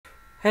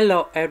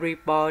Hello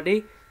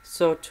everybody,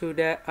 so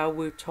today I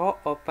will talk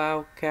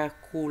about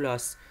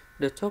calculus.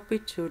 The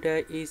topic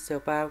today is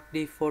about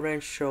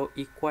differential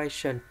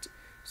equations.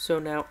 So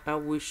now I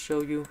will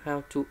show you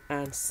how to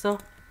answer.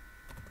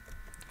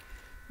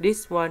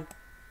 This one,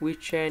 we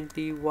change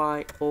dy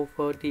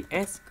over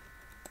dx.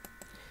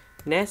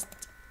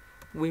 Next,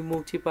 we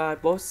multiply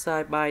both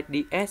sides by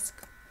dx.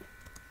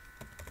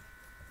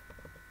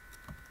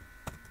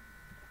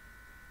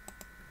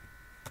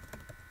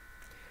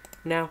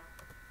 Now,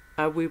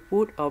 I will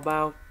put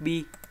about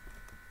b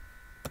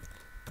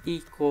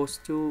equals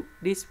to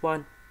this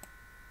one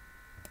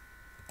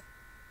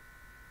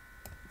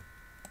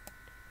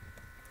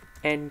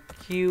and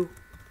q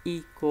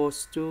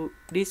equals to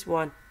this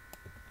one.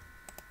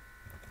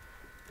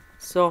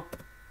 So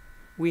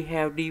we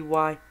have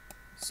dy,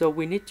 so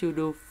we need to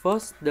do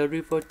first the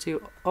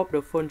derivative of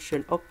the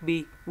function of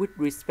b with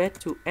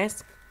respect to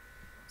s.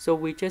 So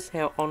we just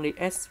have only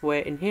s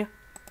squared in here,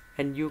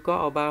 and you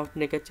got about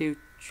negative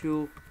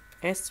 2s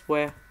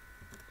squared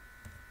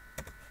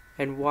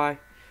and y,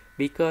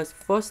 because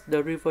first the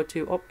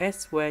derivative of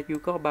s squared you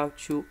got about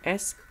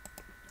 2s.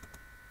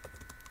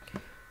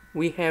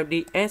 We have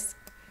ds,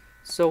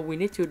 so we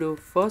need to do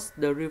first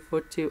the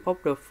derivative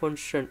of the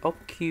function of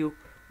q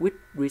with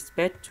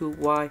respect to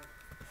y.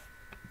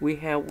 We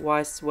have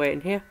y squared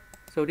in here,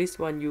 so this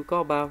one you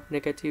got about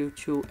negative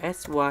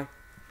 2sy.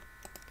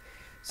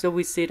 So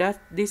we see that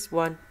this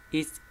one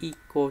is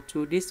equal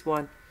to this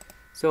one,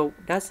 so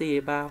that's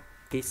about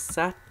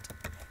exact.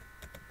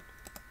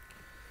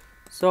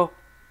 So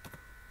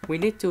we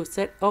need to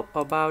set up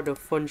about the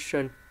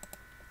function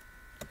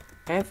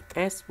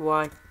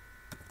fsy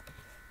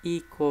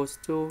equals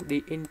to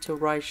the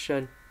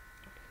integration.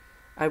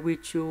 I will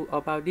choose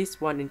about this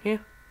one in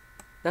here,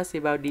 that's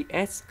about the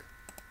s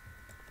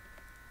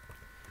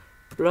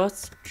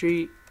plus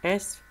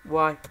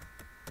 3sy.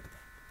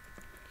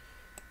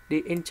 The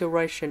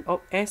integration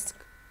of s,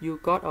 you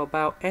got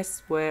about s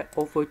squared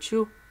over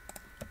 2.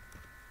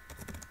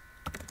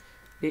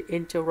 The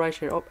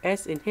integration of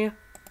s in here,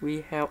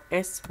 we have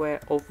s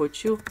squared over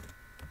 2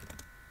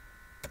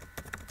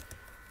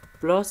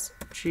 plus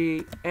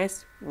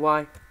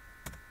 3sy.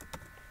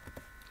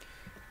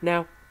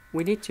 Now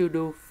we need to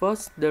do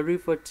first the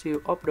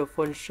derivative of the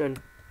function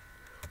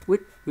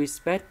with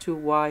respect to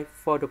y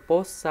for the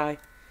both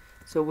sides.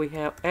 So we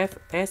have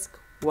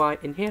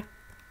fsy in here.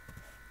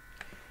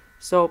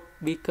 So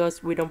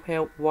because we don't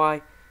have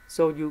y,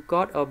 so you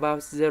got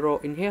about 0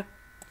 in here.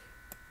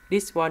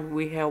 This one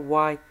we have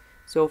y,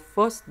 so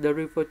first the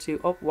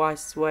derivative of y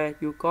squared,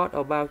 you got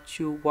about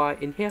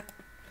 2y in here.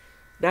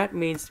 That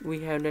means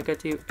we have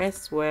negative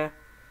s squared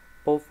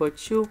over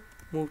 2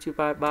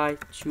 multiplied by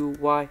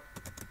 2y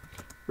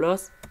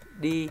plus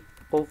d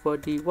over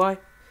dy,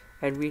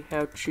 and we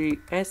have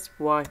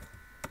 3sy.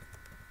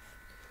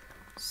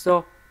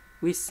 So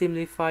we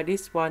simplify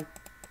this one,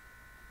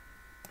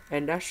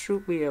 and that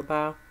should be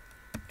about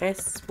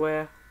s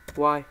squared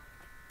y.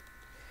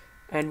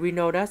 And we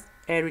know that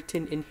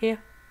everything in here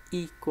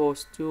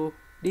equals to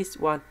this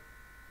one.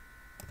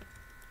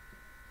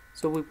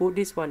 So we put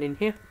this one in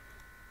here.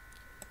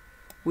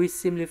 We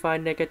simplify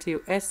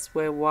negative s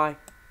squared y.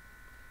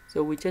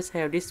 So we just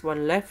have this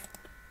one left.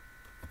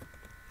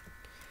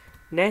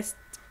 Next,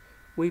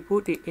 we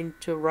put the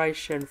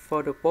integration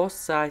for the both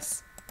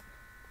sides.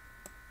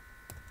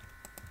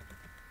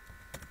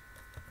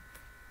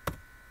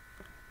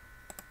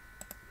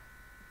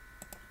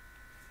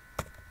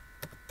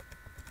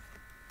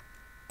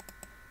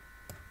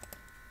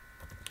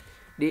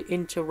 The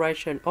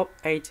integration of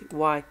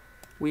 8y,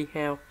 we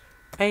have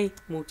a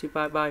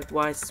multiplied by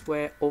y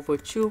squared over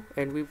 2,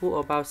 and we put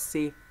about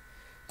c.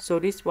 So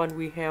this one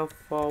we have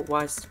for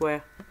y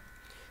squared.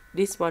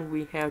 This one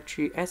we have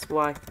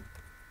 3sy.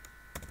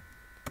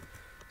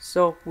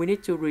 So we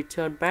need to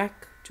return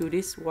back to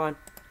this one.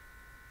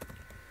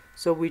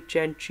 So we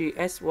change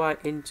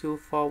 3sy into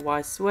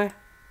 4y squared.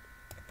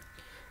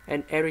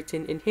 And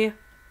everything in here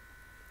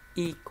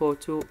equal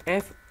to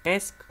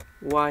fsy.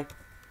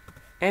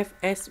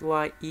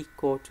 fsy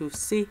equal to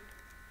c.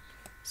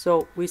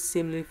 So we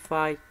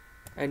simplify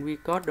and we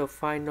got the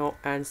final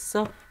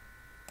answer.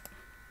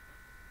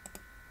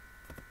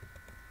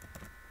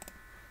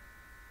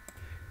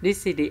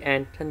 This is the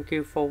end. Thank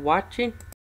you for watching.